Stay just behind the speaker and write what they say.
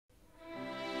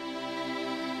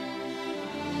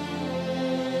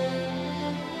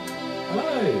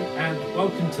and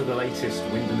welcome to the latest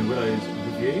Wind and the Willows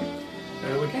review.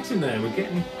 We're getting there, we're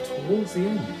getting towards the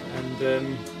end,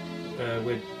 and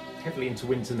we're heavily into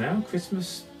winter now.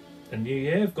 Christmas and New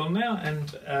Year have gone now,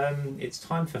 and it's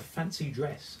time for fancy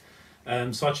dress.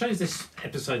 So I chose this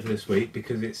episode for this week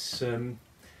because it's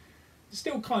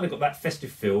still kind of got that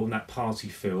festive feel and that party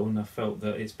feel, and I felt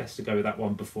that it's best to go with that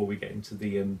one before we get into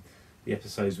the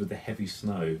episodes with the heavy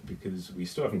snow, because we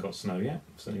still haven't got snow yet,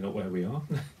 certainly not where we are.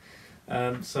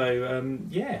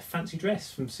 Yeah, fancy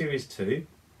dress from series 2.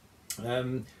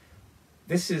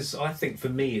 This is, I think for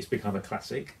me, it's become a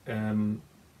classic.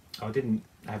 I didn't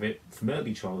have it from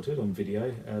early childhood on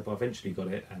video, but I eventually got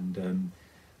it, and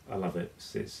I love it.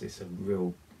 It's a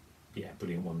real,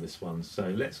 brilliant one, this one. So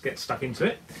let's get stuck into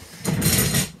it.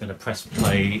 I'm going to press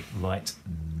play right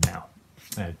now.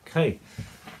 Okay,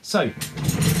 so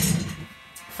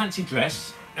fancy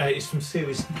dress is from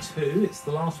series 2. It's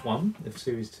the last one of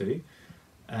series 2,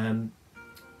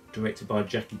 directed by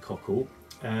Jackie Cockle.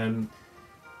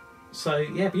 So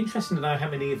yeah, it'd be interesting to know how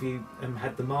many of you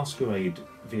had the Masquerade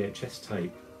VHS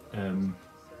tape.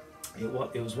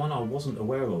 It was one I wasn't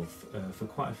aware of for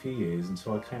quite a few years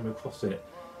until I came across it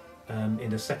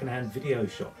in a second-hand video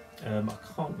shop. I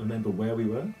can't remember where we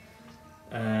were,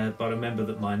 but I remember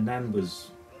that my nan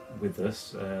was with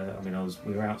us.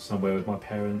 We were out somewhere with my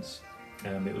parents.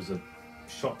 It was a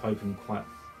shop open quite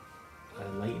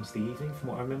late into the evening, from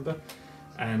what I remember,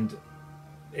 and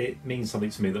it means something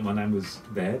to me that my nan was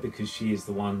there, because she is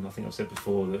the one, I think I've said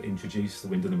before, that introduced The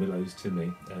Wind and the Willows to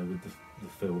me with the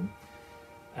film.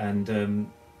 And I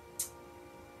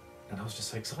was just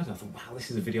so excited. I thought, wow,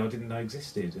 this is a video I didn't know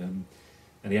existed. And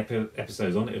the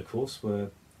episodes on it, of course, were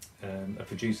A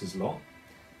Producer's Lot,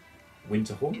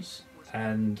 Winter Horse,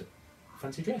 and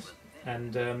Fancy Dress.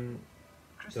 And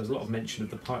there was a lot of mention of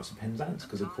the Pirates of Penzance,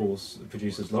 because, of course, The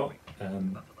Producer's Lot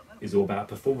is all about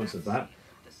performance of that.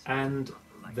 And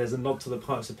there's a nod to the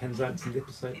Pirates of Penzance in the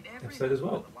episode as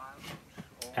well.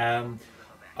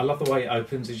 I love the way it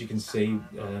opens, as you can see.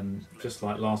 Just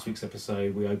like last week's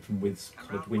episode, we open with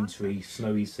kind of wintry,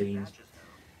 snowy scenes.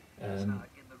 But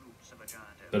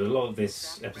a lot of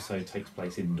this episode takes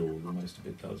place indoors, or most of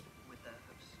it does.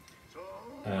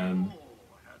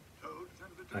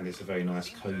 And it's a very nice,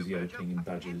 cosy opening in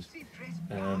Badgers.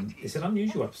 It's an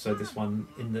unusual episode, this one,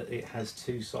 in that it has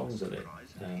 2 songs in it.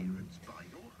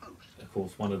 Of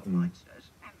course,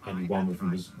 only one of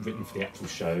them was written for the actual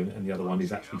show, and the other one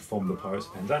is actually from the Pirates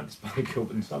of Penzance by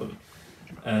Gilbert and Sullivan,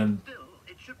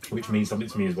 which means something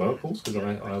to me as well, of course,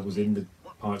 because I was in the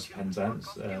Pirates of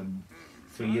Penzance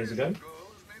 3 years ago.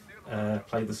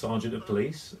 Played the Sergeant of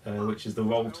Police, which is the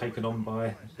role taken on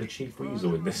by the Chief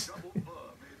Weasel in this.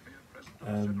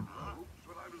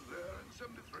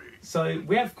 So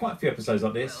we have quite a few episodes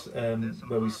like this,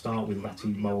 where we start with Ratty,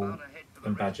 Mole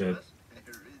and Badger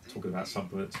talking about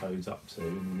something that Toad's up to,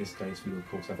 and in this case we of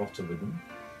course have Otter with them.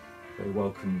 Very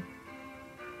welcome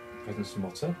presence from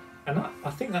Otter, and I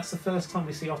think that's the first time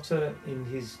we see Otter in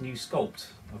his new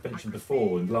sculpt. I've mentioned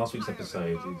before in last week's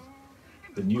episode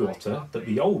the new Otter, but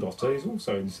the old Otter is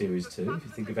also in series 2, if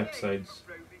you think of episodes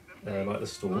like The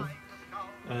Storm.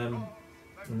 And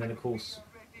then of course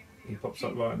he pops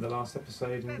up right in the last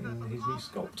episode in his new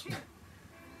sculpt.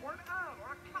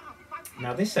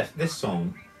 Now this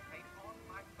song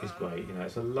is great,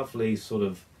 it's a lovely sort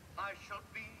of,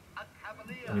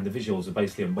 the visuals are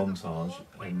basically a montage,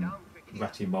 and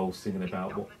Ratty and Mole singing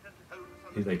about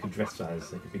who they could dress as.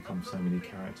 They could become so many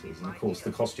characters, and of course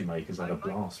the costume makers had a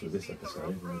blast with this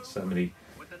episode. There were so many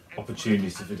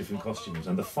opportunities for different costumes,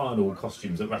 and the final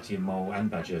costumes that Ratty and Mole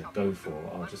and Badger go for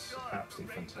are just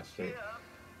absolutely fantastic.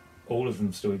 All of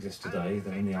them still exist today.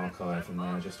 They're in the archive, and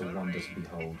they're just a wonder to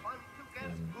behold.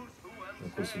 And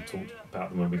of course we'll talk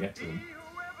about them when we get to them.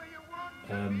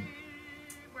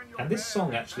 And this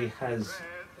song actually has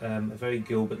a very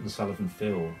Gilbert and Sullivan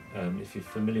feel. If you're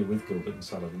familiar with Gilbert and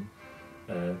Sullivan,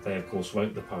 they of course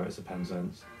wrote the Pirates of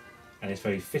Penzance, and it's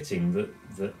very fitting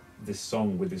that this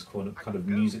song with this kind of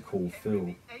musical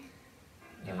feel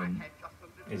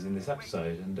is in this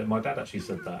episode. And my dad actually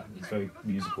said that. It's very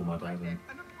musical, my dad.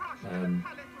 And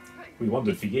we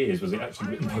wondered for years, was it actually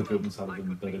written by Gilbert and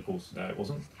Sullivan? But of course, no, it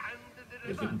wasn't.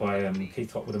 It's written by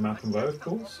Keith Hopwood and Malcolm Rowe, of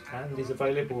course, and is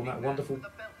available on that wonderful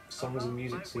Songs and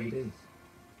Music CD.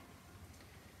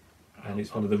 And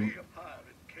it's one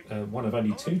of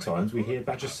only 2 times we hear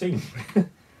Badger sing.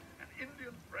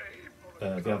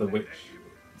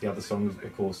 The other song,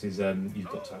 of course, is You've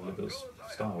Got to Have a Little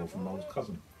Style from Mole's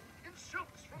Cousin.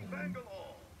 I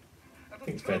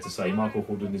think it's fair to say Michael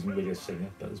Hordern isn't really a singer,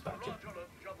 but as Badger,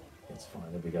 it's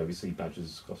fine. There we go. We see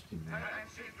Badger's costume there.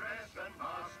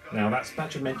 Now that's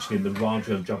Badger mentioning the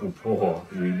Raja of Jabalpur,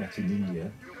 who we met in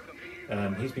India.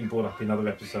 He's been brought up in other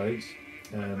episodes.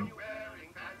 I'm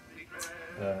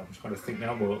trying to think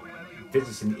now. Well,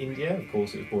 Visits in India, of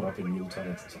course, it was brought up in Real-Time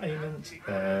Entertainment.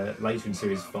 Later in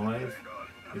Series 5,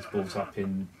 it's brought up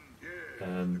in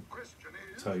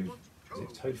Toad. Is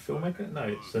it Toad Filmmaker? No,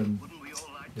 it's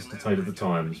Mr. Toad of the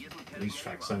Times. He's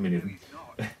tracked so many of them.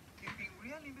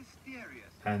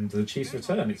 And the Chief's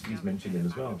Return, he's mentioned in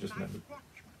as well, just remembered.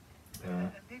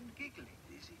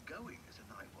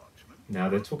 Now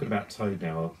they're talking about Toad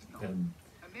now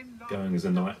going as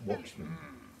a night watchman,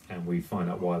 and we find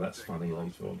out why that's funny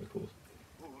later on, of course.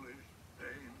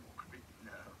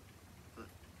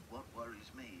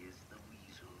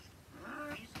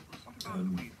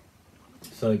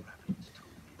 So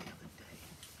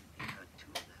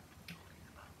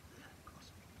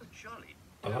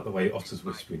I like the way Otter's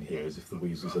whispering here, as if the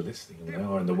weasels are listening, and they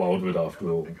are in the wildwood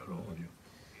after all. You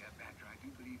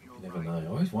never know. I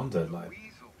always wondered, like,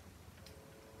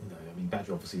 I mean,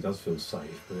 Badger obviously does feel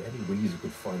safe, but any weasel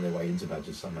could find their way into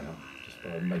Badger somehow, just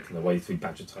by making their way through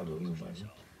Badger tunnels and whatever.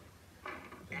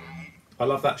 I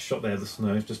love that shot there of the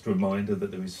snow. It's just a reminder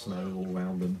that there is snow all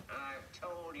around them.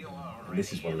 And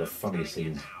this is one of the funniest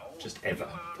scenes just ever.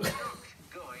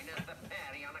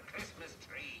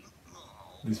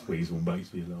 This weasel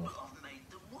makes me laugh.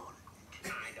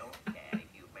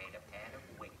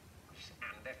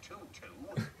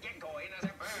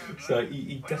 So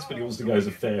he desperately wants to go as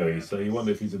a fairy, so you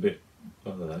wonder if he's a bit, I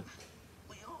don't know,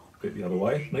 a bit the other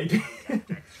way, maybe.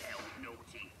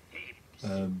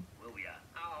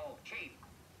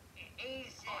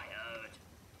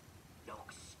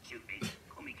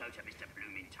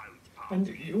 And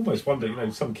you almost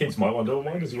wonder, some kids might wonder, well,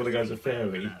 why does he want to go as a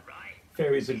fairy?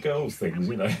 Fairies are girls' things,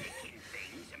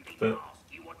 But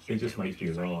it just makes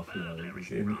me laugh,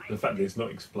 the fact that it's not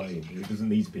explained, it doesn't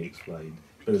need to be explained.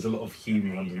 But there's a lot of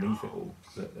humour underneath it all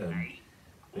that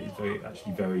is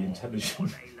actually very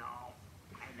intelligent.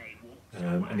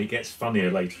 And it gets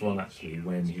funnier later on, actually,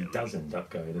 when he does end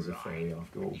up going as a fairy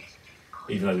after all.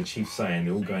 Even though the chief's saying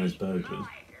they're all going as burglars.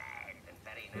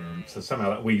 So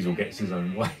somehow that weasel gets his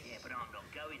own way.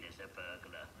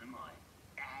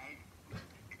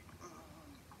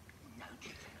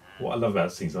 What I love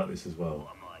about scenes like this as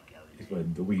well is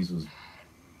when the weasels,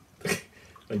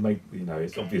 they make,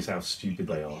 it's obvious how stupid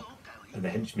they are, and the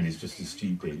henchman is just as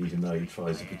stupid, even though he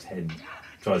tries to pretend,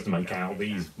 tries to make out that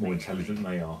he's more intelligent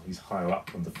than they are. He's higher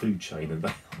up on the food chain than they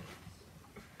are.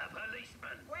 A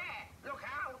policeman! Where? Look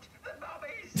out! The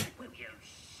bobbies! Will you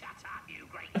shut up, you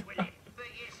great twilly? But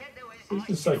you said there was... It's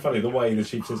just so funny the way the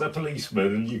chief says, a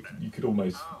policeman, and you could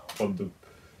almost wonder,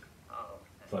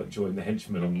 like, join the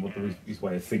henchman on what his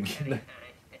way of thinking.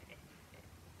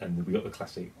 And we got the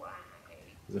classic.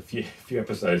 There's a few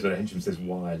episodes where the henchman says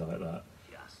why like that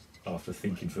after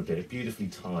thinking for a bit. Beautifully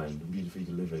timed and beautifully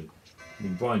delivered. I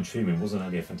mean, Brian Trueman wasn't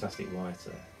only a fantastic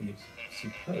writer, he was a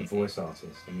superb voice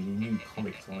artist. I mean, he knew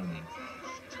comic timing.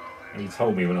 And he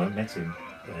told me when I met him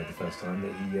the first time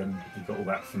that he got all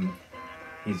that from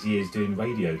his years doing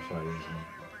radio plays.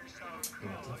 And,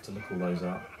 I'd love to look all those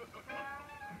up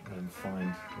and find.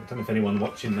 I don't know if anyone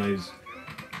watching those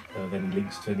have any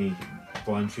links to any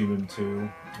Brian Trueman material.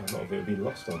 A lot of it would be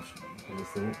lost, I would have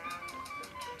thought.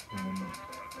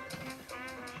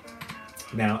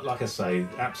 Now, like I say,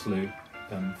 absolute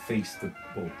feast,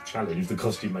 challenge the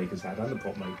costume makers had, and the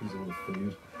prop makers, all the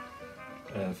food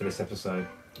for this episode.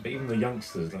 But even the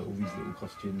youngsters, like all these little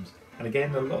costumes. And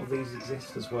again, a lot of these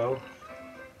exist as well.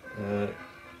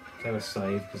 They were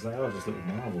saved because they are just little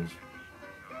marvels.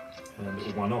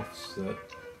 Little one-offs that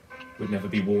would never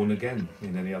be worn again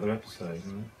in any other episode.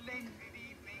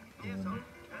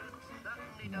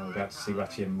 Now we're about to see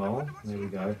Ratty and Mole. There we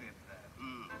go.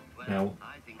 Now,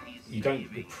 you don't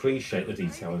appreciate the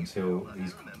detail until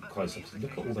these close-ups.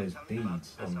 Look at all those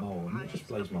beads on Mole. I mean, it just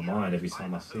blows my mind every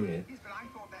time I see it.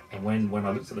 And when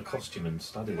I looked at the costume and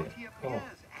studied it,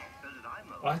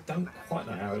 I don't quite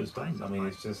know how it was done. I mean,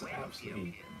 it's just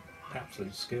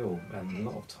absolute skill and a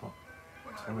lot of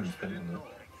time spent on it.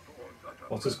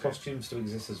 Otter's costume still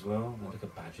exists as well. Oh, look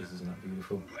at Badger's, isn't that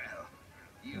beautiful?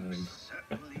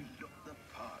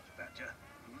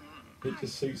 It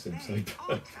just suits him so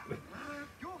perfectly.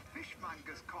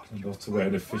 And Otter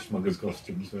wearing a fishmonger's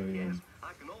costume is very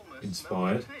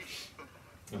inspired.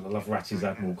 And I love Ratty's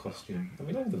Admiral costume. I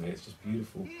mean, all of it's just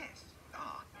beautiful.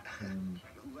 I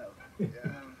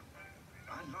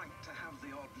like to have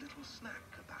the odd little snack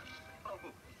about. Oh,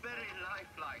 very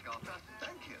lifelike, Otter.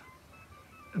 Thank you.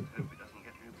 Let's hope it doesn't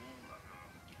get any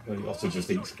warmer. Well, Otter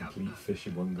just eats complete fish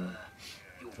in one go.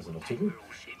 As an otter would.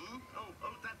 Oh,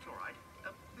 that's all right.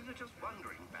 The were just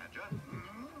wondering, Badger.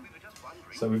 We were just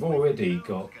wondering. So we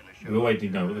already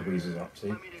know what the Weasel's up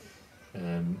to.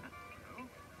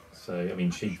 So I mean,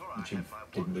 the chief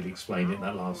didn't really explain it in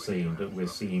that last scene, but we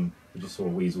just saw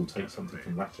Weasel take something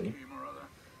from Ratty,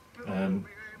 and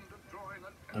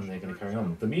they're going to carry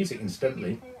on. The music,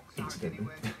 incidentally,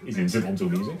 is incidental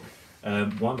music.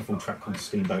 Wonderful track called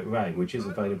Steamboat Rag, which is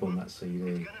available on that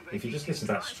CD. If you just listen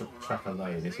to that track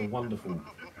alone, it's a wonderful,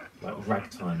 like,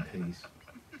 ragtime piece,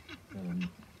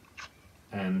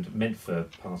 and meant for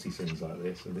party scenes like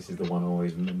this. And this is the one I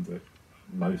always remember it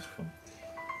most from.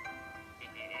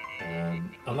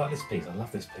 I like this piece. I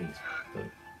love this piece, but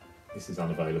this is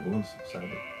unavailable,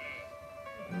 sadly.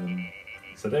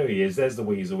 So there he is. There's the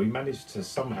Weasel. We managed to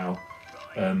somehow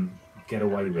get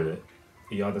away with it.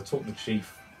 He either took the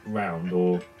chief round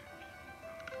or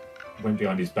went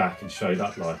behind his back and showed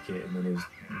up like it, and then there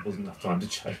wasn't enough time to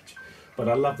change. But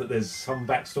I love that there's some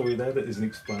backstory there that isn't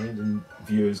explained, and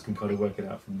viewers can kind of work it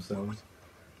out for themselves.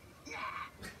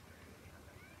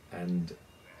 And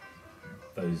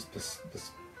those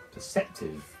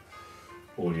perceptive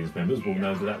audience members will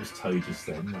know that that was Toad just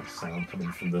then, that sound coming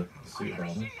from the suit of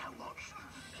armour.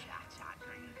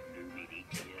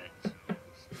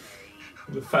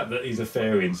 The fact that he's a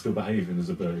fairy and still behaving as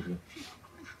a burglar.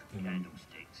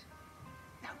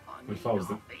 If I was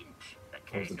the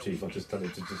chief, I'd just tell him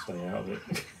to just stay out of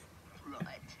it.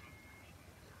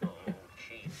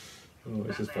 Oh,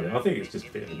 it's just funny. I think it's just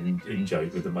a bit of an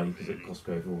in-joke with the makers at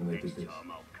Cosgrove Hall when they did this.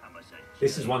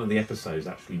 This is one of the episodes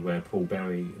actually where Paul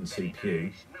Berry and Sue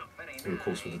Pugh, who of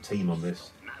course were the team on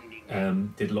this,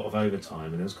 did a lot of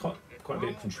overtime, and there was quite a bit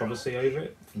of controversy over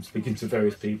it from speaking to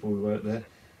various people who worked there.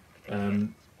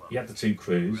 You had the two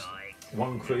crews.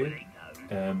 One crew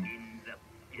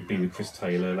would be with Chris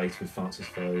Taylor, later with Francis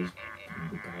Fowles,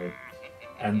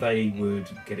 and they would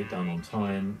get it done on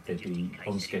time. They'd be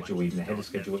on schedule, even ahead of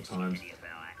schedule at times,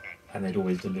 and they'd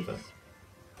always deliver.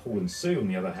 Paul and Sue, on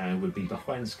the other hand, would be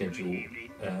behind schedule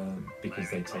because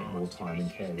they take more time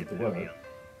and care with the work,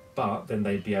 but then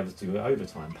they'd be able to do it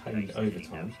overtime, paid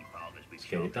overtime, to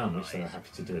get it done, which they were happy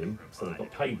to do. So they got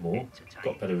paid more,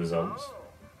 got better results,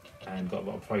 and got a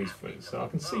lot of praise for it. So I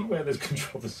can see where there's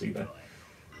controversy there.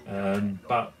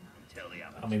 But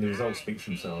I mean, the results speak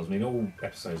for themselves. I mean, all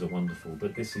episodes are wonderful,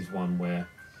 but this is one where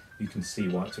you can see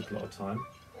why it took a lot of time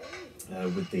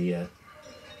with the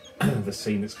the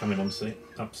scene that's coming up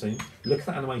soon. Look at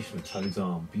that animation of Toad's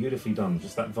arm, beautifully done.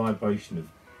 Just that vibration of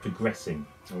progressing.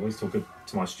 I always talk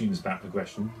to my students about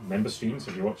progression. Remember, students,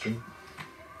 if you're watching,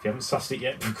 if you haven't sussed it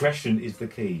yet, progression is the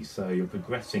key. So you're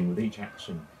progressing with each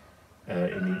action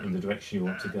in the direction you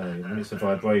want to go. And when it's a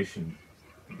vibration,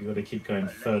 you've got to keep going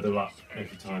further up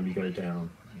every time you go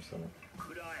down. And so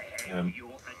on.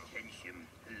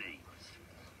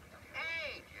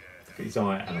 His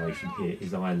eye animation here,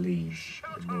 his eye leads,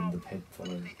 and then the head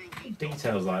follows.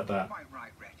 Details like that.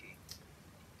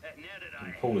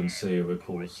 And Paul and Sue are, of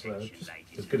course, just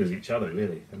as good as each other,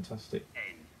 really. Fantastic.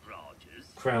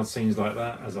 Crowd scenes like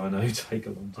that, as I know, take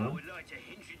a long time.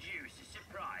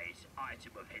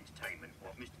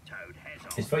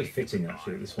 It's very fitting,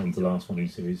 actually, that this one's the last one in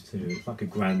Series 2. It's like a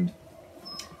grand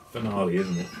finale,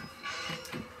 isn't it?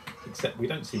 Except we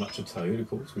don't see much of Toad, of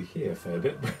course. We hear a fair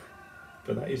bit.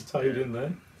 But that is Toad in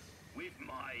there.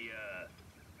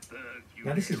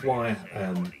 Now this is why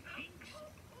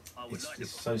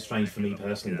it's so strange for me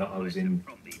personally that I was in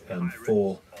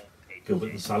 4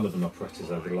 Gilbert and Sullivan operettas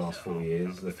over the last 4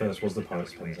 years. The first was the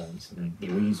Pirates' Penzance, and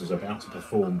Louise was about to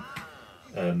perform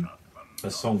a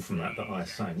song from that I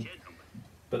sang.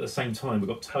 But at the same time we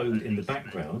got Toad in the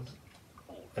background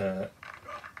as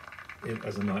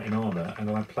a knight in armour, and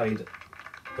I played,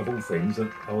 of all things,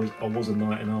 I was a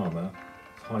knight in armour,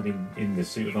 hiding in the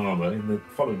suit of armour in the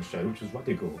following show, which was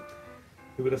Ruddigore.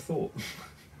 Who would have thought?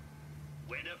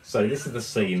 So this is the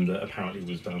scene that apparently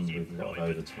was done with a lot of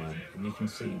overtime, and you can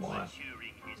see why.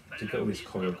 To get all this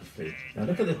choreography. Now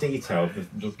look at the detail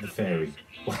of the fairy.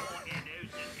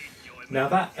 Now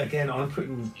that, again, I'm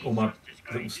putting all my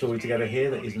little story together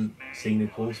here that isn't seen,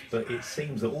 of course, but it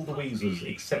seems that all the Weasels,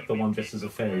 except the one dressed as a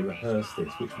fairy, rehearsed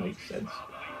this, which makes sense.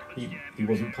 He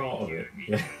wasn't part of it.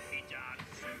 Yeah.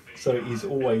 So he's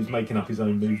always making up his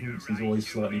own movements, he's always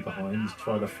slightly behind, he's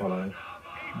trying to follow.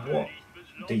 What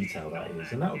detail that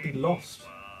is, and that would be lost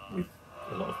with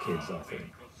a lot of kids, I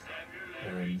think.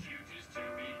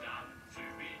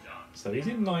 So he's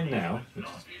in line now, which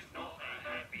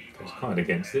is kind of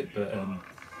against it, but I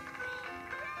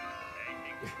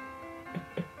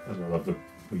love the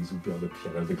Weasel behind the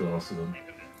piano, the glasses on.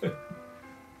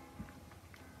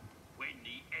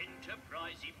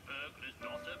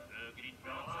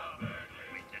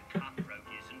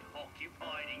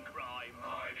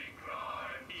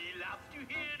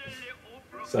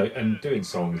 So, and doing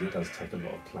songs, it does take a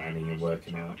lot of planning and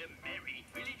working out.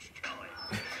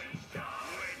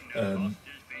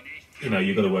 You know,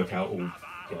 you've got to work out all.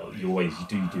 You know,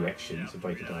 you do extra sheets to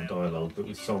break it down dialogue, but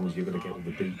with songs, you've got to get all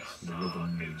the beats and the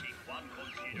rhythm, and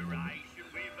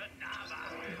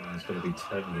it's got to be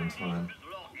totally in time.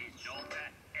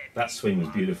 That swing was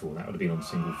beautiful. That would have been on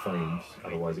single frames.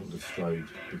 Otherwise, it would have slowed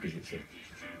because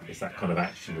it's that kind of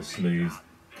action, a smooth,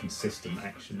 consistent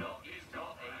action.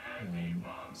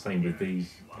 Same with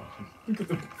these. Look at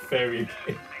the fairy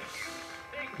again.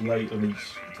 Late on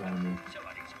each time.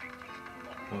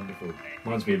 Wonderful.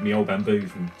 Reminds me of me old bamboo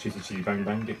from Chitty Chitty Bang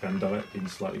Bang, Dick Van Dyke being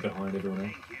slightly behind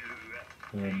everyone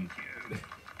else.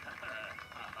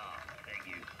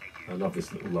 I love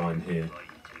this little line here.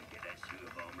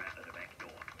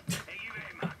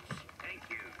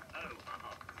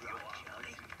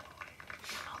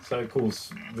 So of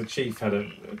course the chief had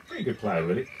a pretty good player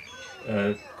really.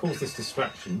 Caused this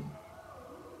distraction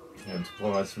to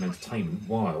provide some entertainment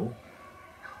while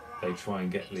they try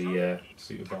and get the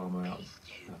suit of armour out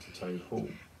of Toad Hall.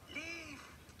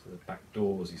 To the back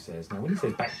doors, he says. Now when he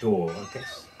says back door, I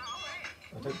guess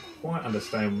I don't quite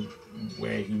understand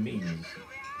where he means.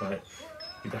 But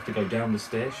you'd have to go down the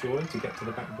stairs surely to get to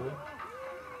the back door.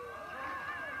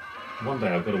 One day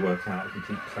I've got to work out a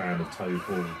complete plan of Toad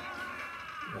Hall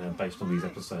based on these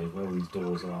episodes, where all these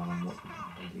doors are and what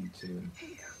they lead to. And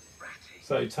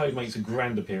so Toad makes a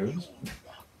grand appearance.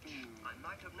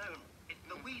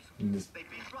 In this,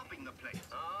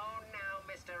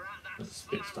 that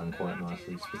spit's done quite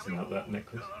nicely, spitting out that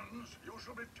necklace.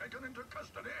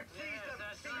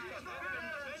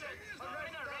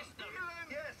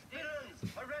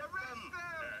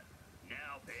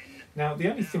 Now the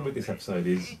only thing with this episode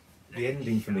is the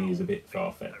ending for me is a bit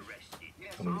far-fetched.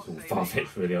 I mean, it's all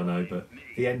far-fetched really, I know, but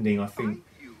the ending, I think,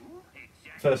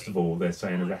 first of all, they're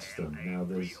saying arrest them. Now,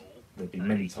 there've been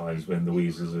many times when the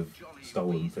Weasels have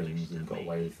stolen things and got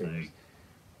away with things,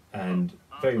 and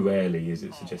very rarely is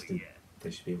it suggested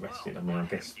they should be arrested. I mean, I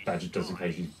guess Badger does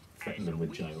occasionally threaten them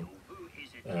with jail,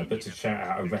 but to shout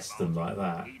out arrest them like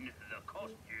that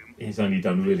is only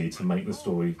done really to make the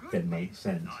story then make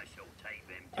sense.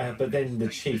 But then the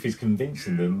chief is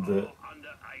convincing them that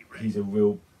he's a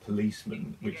real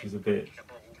policeman, which is a bit,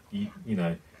 you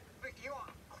know,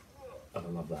 I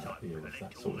love that,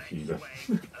 that sort of humour.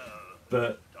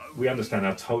 But we understand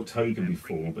how Toad can be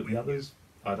fooled, but the others,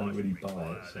 I don't really buy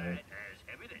it, so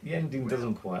the ending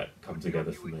doesn't quite come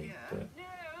together for me. But,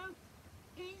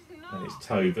 and it's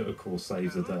Toad that, of course,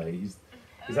 saves the day.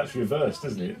 He's actually reversed,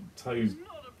 isn't it? Toad's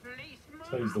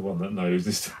the one that knows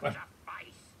this time.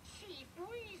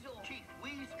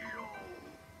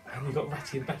 And you've got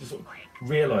Ratty and Badger sort of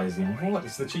realising, what,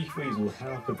 it's the Chief Weasel,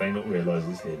 how could they not realise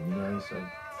it's him, you know, so,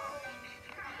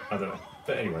 I don't know,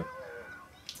 but anyway,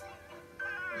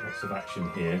 lots of action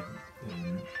here,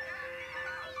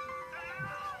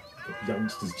 got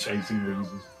youngsters chasing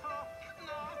weasels.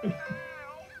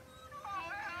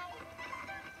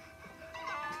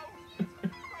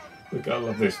 Look, I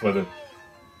love this, where the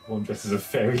one dressed as a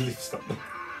fairy lifts up the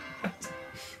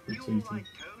retreating.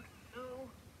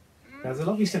 Now, there's a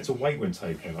lovely sense of weight when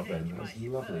Toad came up then. That was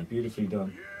lovely, beautifully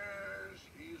done. Yes,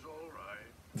 he's all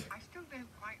right. I still don't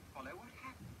quite follow what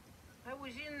happened. I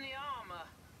was in the armour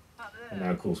up there. And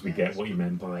now, of course, we get what you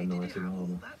meant by a knight in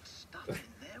armour. That stuff in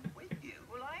there with you.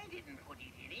 Well, I didn't put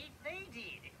it in it, they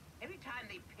did. Every time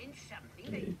they pinch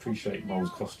something, Yeah, they you appreciate Mole's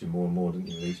costume more and more, didn't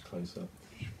you, each close-up?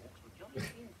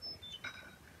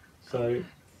 So,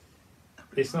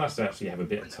 it's nice to actually have a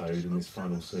bit of Toad in this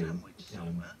final scene. Never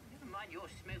mind your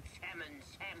smoked salmon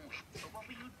sandwich. But what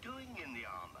were you doing in the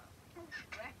armour? Oh,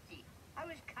 Ratty, I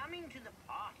was coming to the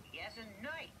party as a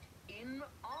knight in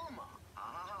armour.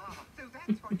 Ah, so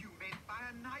that's what you meant by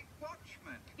a night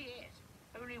watchman. Yes,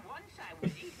 only once I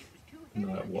was in, it was too heavy.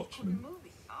 Night I just watchman. couldn't move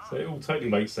it. So it all totally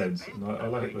makes sense, and I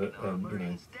like that,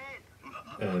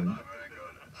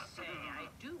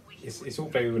 it's all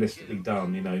very realistically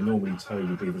done, you know. Normally Toad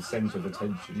would be the centre of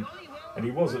attention, and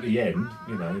he was at the end,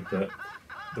 you know, but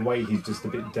the way he's just a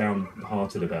bit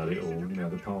downhearted about it all, you know,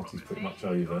 the party's pretty much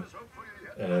over,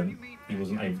 he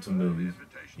wasn't able to move,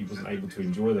 he wasn't able to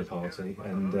enjoy the party,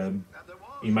 and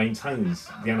he maintains,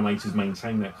 the animators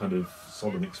maintain that kind of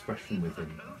solemn expression with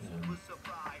him.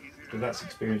 But that's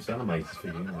experienced animators for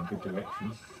you, you know, good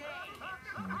direction.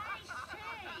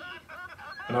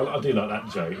 And I do like that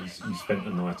joke, you spent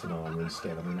the night in armour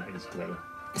instead. I mean, that is clever.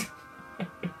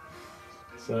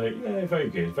 So, yeah, very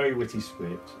good, very witty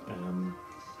script.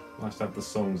 Nice to have the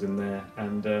songs in there,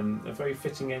 and a very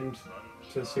fitting end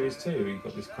to Series 2. You've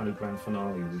got this kind of grand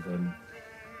finale with a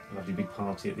lovely big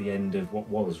party at the end of what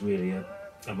was really a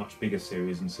a much bigger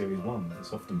series than Series 1.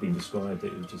 It's often been described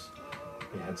that it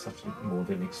had such more of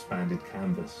an expanded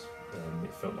canvas.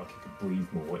 It felt like it could breathe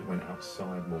more, it went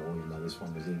outside more, even though this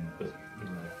one was in, but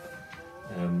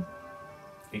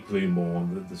it grew more,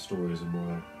 and the stories are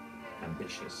more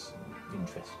ambitious and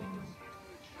interesting.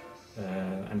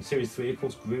 And Series 3, of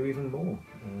course, grew even more.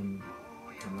 And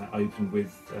that opened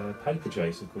with Paper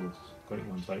Chase, of course, great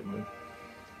one to open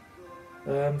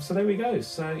with. So there we go.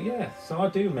 So yeah, so I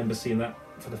do remember seeing that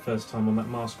for the first time on that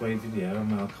Masquerade video. I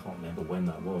mean, I can't remember when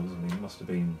that was. I mean, it must have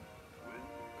been,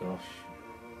 gosh,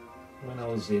 when I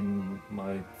was in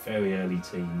my very early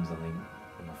teens, I think,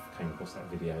 when I came across that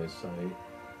video. So it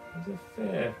was a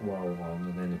fair while on,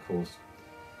 and then of course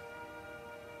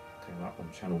came up on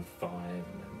Channel 5, and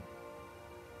then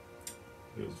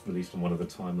it was released on one of the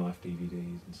Time Life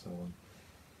DVDs and so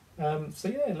on. So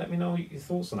yeah, let me know your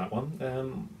thoughts on that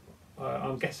one.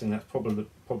 I'm guessing that's probably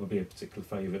a particular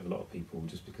favourite of a lot of people,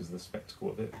 just because of the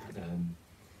spectacle of it.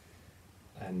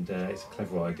 And it's a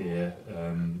clever idea.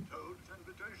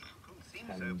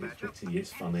 And it's witty,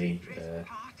 it's funny,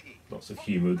 lots of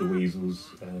humour with the weasels,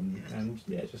 and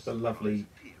yeah, just a lovely,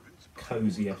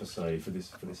 cosy episode for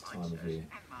this time of year.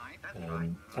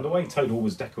 And the way Toad Hall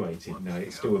was decorated,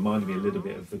 it still reminded me a little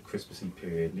bit of the Christmassy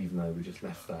period, and even though we just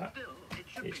left that,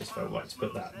 it just felt right to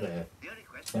put that there.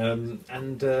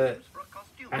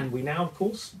 And we now, of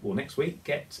course, next week,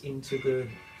 get into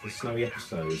the snowy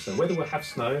episode. So whether we'll have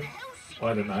snow,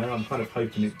 I don't know. I'm kind of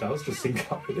hoping it does to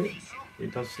sync up with it.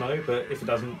 It does snow, but if it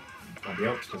doesn't, bloody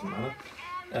hell, it doesn't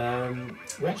matter.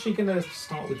 We're actually going to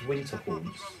start with winter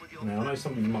haunts. Now, I know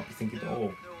some of you might be thinking,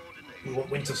 oh, we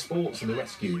want winter sports and the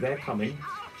rescue, they're coming.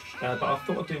 But I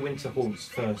thought I'd do winter haunts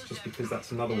first, just because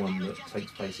that's another one that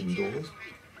takes place indoors.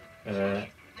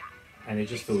 And it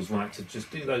just feels right to just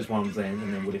do those ones then,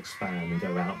 and then we'll expand and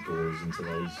go outdoors into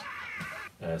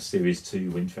those Series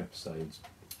 2 winter episodes.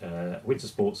 Winter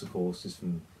Sports, of course, is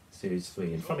from Series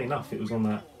 3, and funny enough, it was on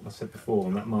that, I said before,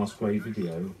 on that Masquerade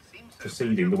video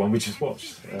preceding the one we just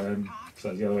watched. So it's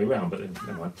the other way around, but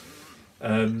never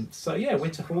mind. So yeah,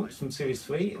 Winter Haunts from Series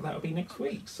 3, that'll be next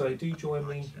week, so do join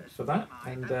me for that,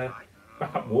 and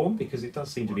wrap up warm, because it does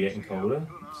seem to be getting colder,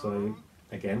 so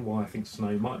again, why I think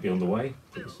snow might be on the way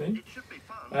pretty soon,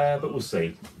 but we'll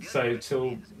see. So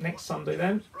till next Sunday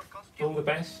then, all the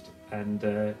best, and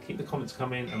keep the comments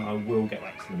coming, and I will get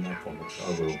back to them, I promise,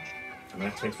 I will. I mean,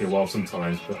 that takes me a while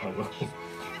sometimes, but I will.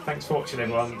 Thanks for watching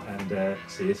everyone, and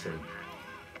see you soon.